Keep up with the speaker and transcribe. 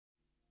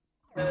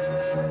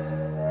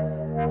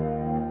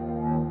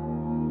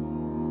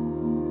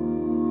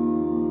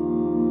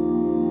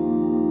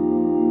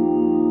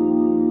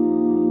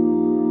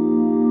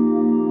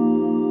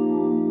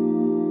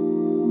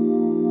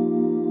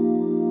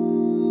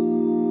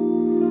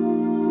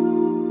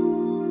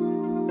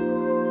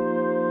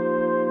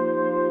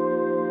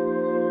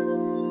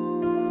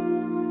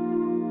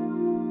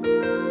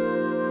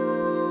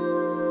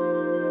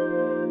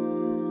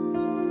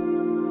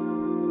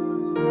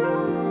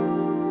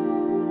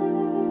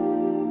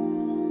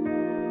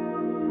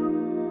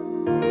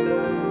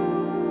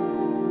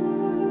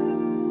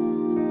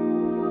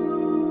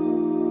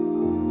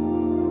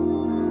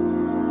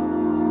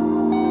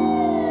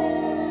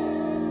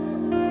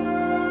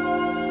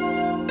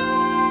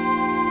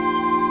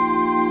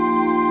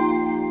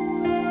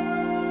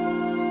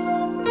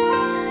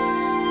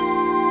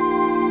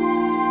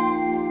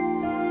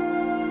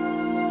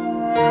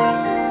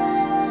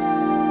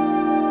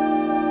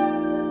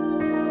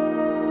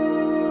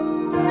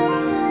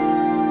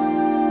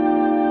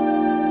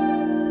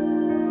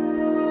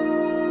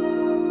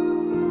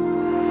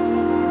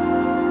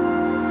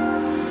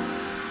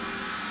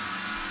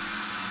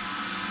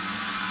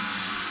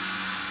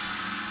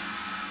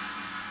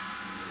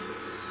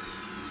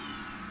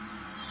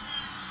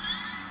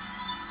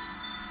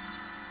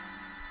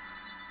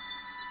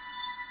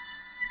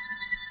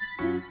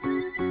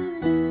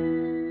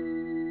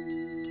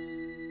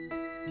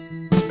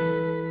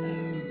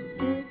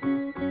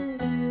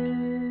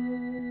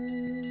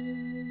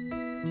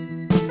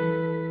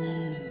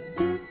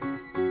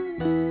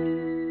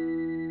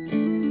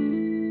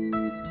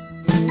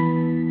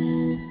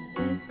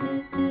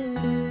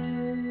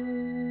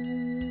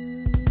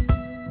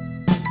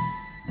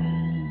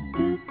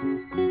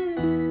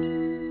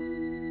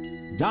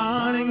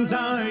Darlings,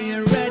 are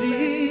you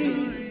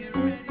ready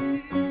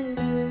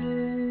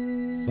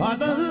for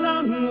the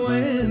long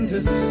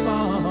winter's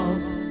fall?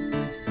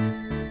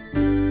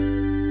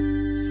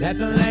 Set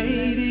the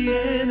lady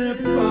in her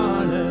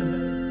parlor,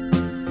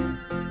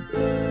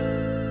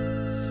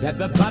 set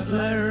the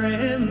butler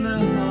in the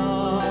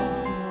hall.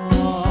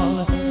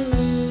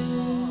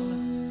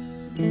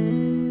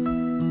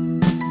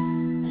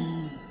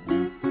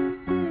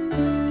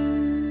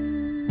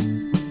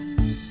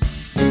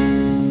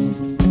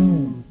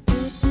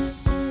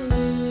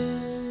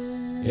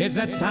 It's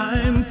a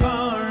time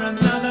for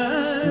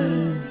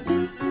another,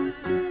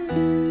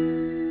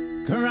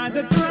 cried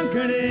the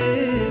drunkard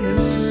in his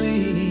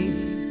sleep.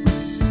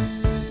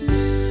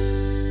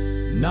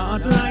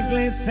 Not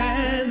likely,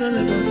 said the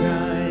little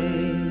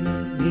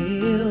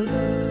child,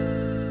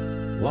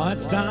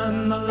 what's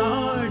done the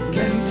Lord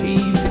can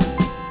keep.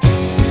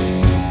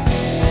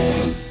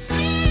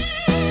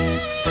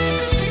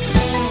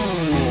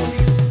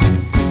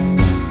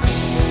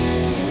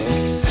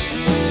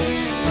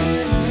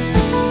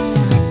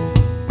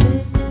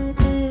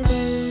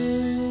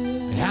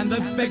 The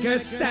vicar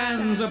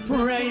stands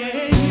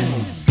a-praying,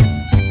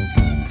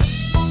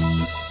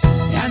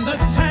 and the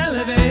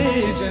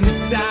television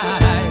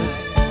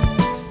dies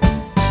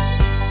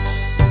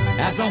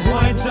as the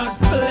white dot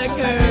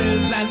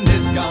flickers and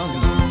is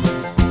gone,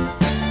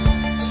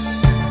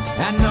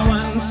 and no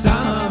one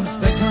stops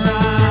to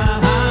cry.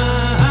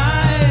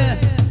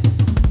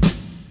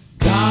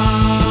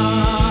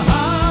 Dark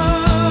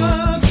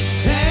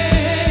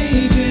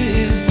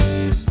ages,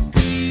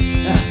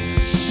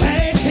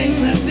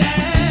 shaking the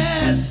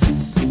dead,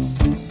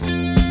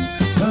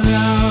 closed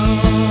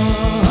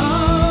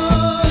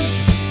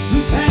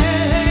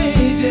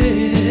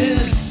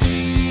pages,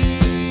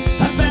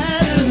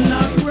 better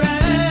not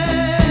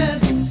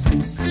read.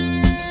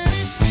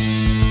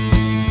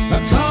 A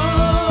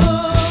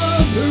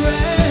cold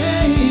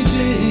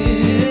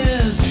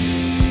rages,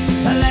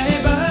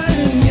 labor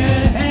in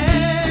your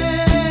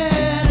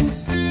head.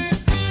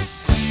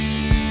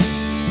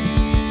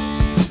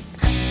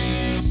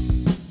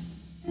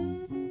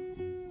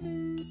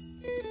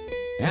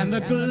 And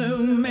the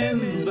gloom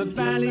in the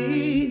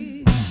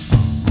valley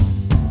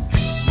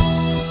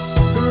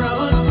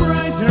grows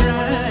brighter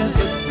as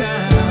the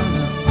town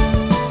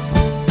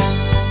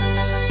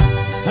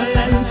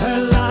lends her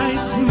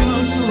light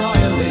most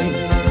royally,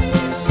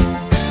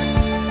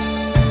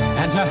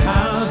 and her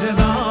house is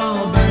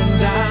all burned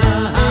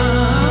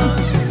down.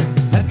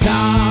 The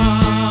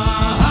dark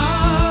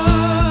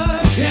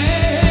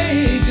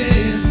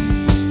ages,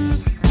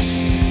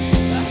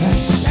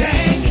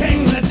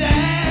 shaking the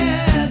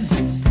dead,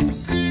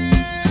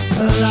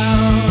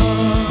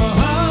 closed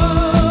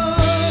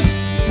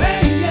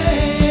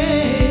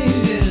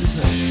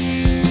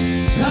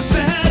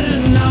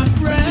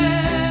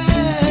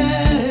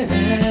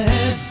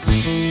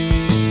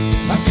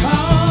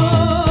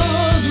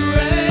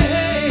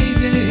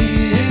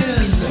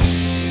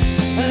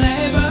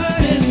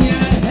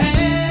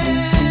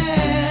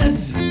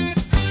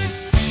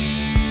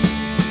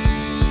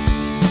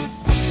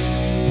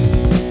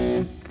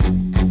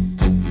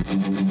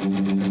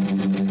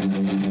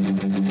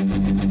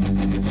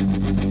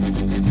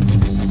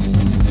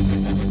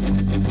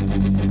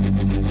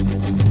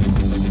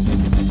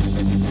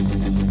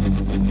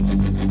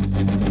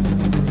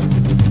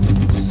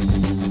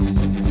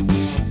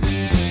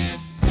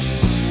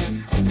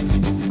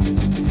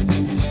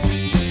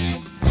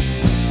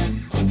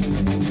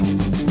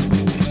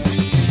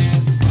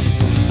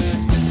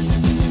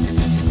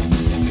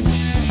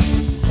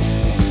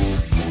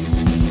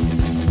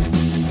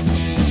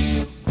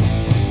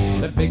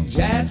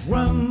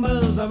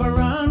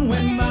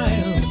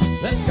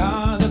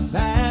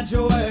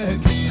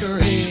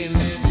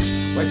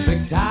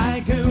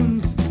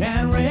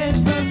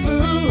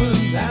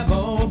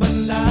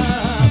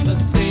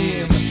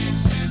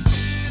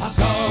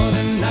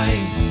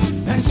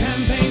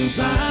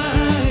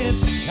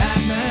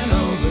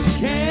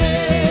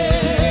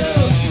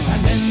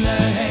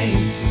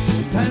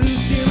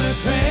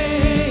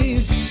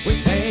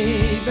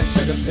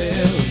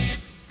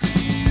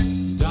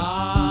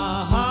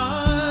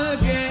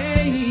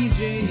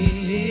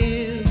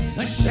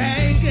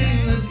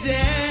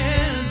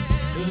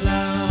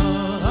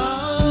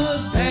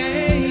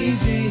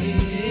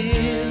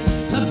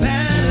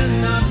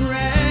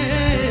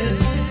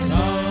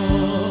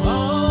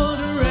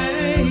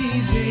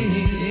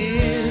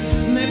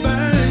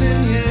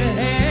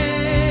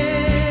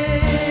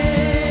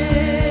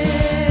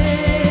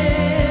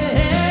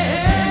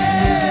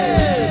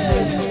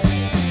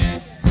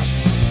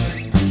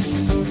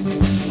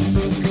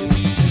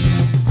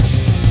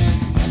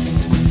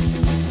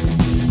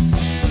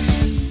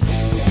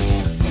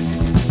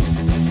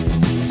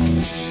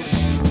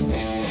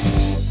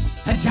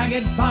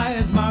jagged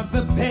fires mark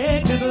the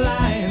picket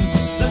lines.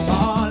 The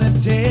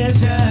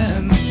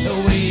politicians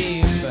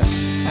weep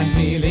and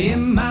mealy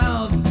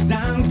mouth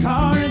down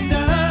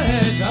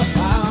corridors of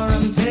power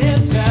and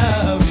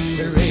tiptoe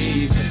to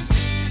reap.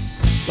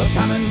 But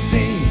come and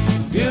see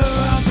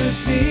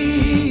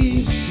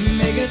bureaucracy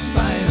make its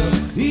final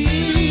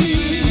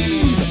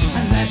heave,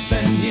 and let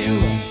the new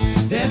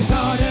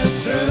disorder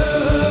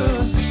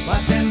through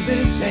while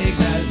senses take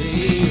their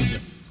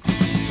leave.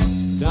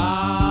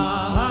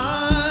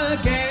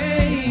 Dark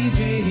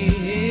ages,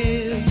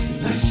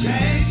 a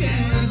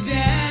shaking the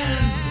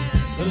dance,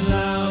 the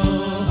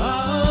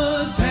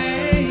lowest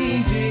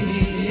pages,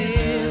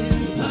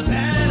 a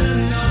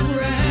pattern of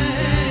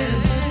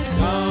red,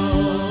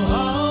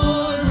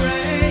 gold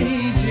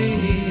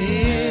rages,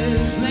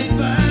 they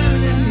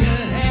burn in your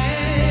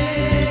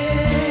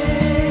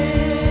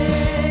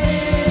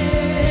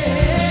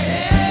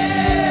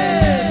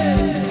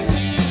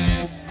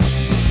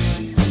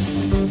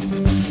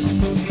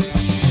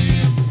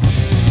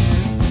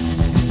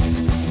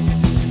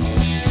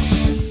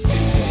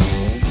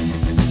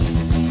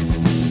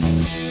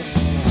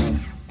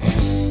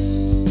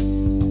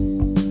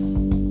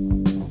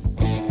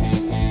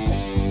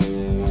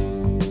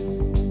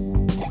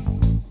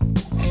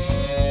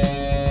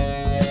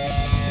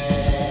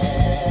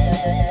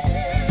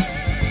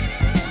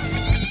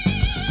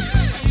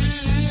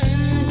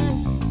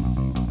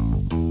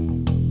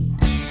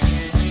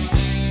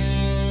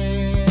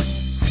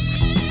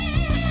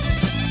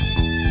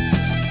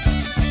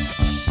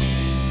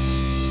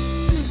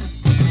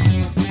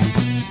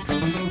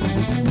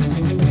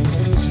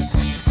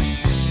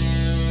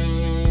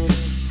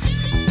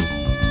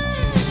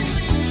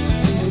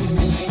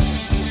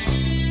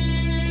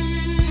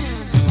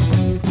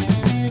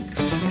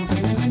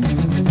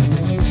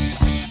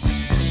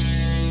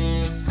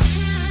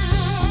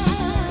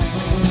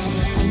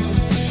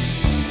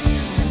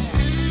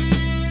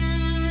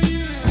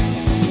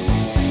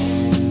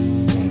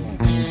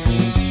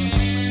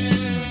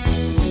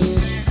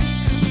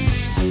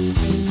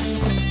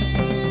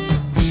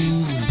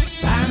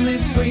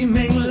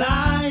screaming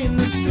line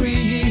the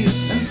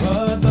streets and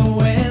put the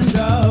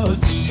windows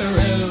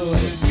through.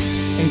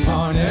 In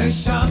corner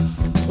shops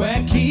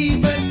where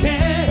keepers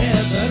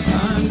care the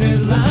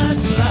country's blood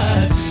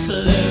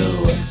blue,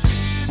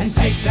 and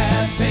take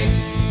their pick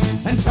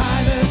and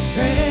try the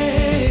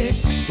trick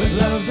with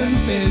loaves and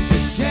fish to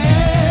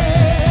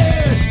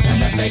share. And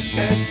the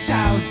vicar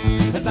shouts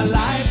as the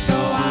lights go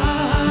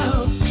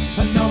out,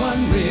 but no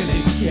one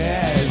really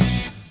cares.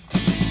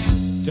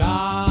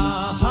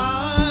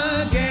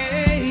 Dark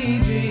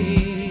ages,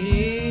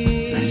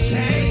 a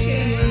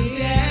shaking the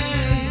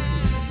dance,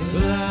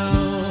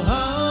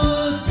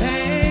 closed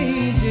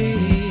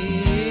pages,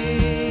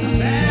 a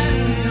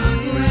pattern of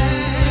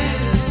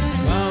red,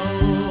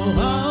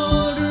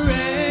 gold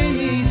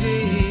rages,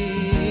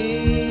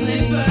 they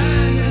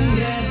burn in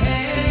your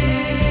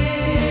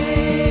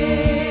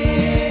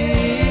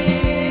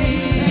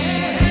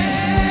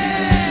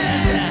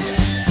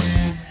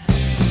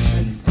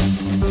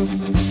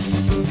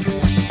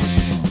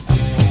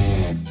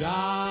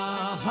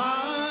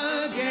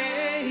Dark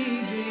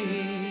ages,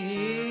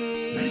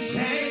 a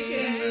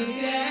shaking the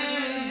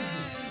dance,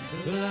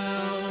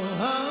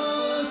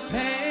 closed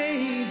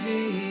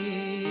pages,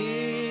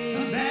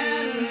 a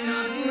pattern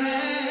of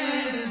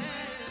red,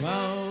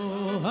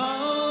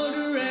 cold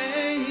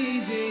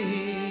rages,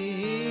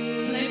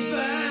 they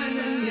burn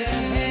in your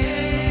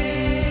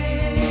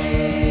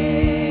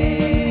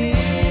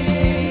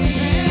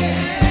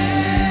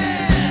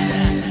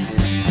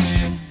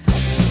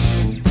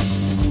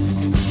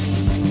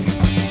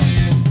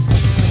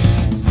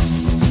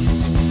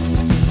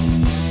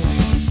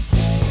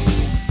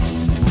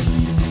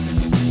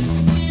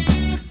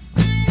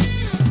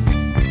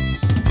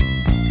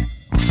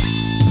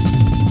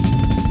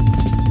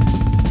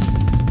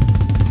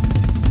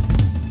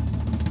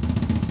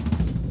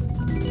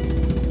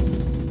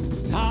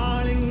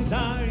Darlings,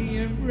 are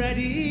you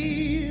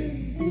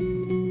ready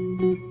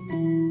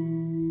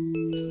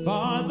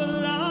for the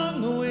long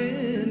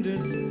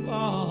winter's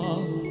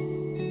fall?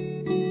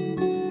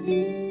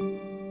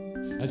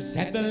 I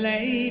set the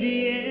lady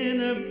in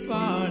a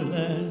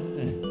parlor,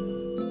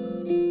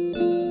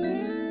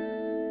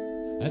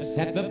 I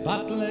set the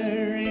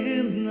butler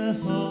in the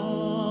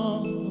hall.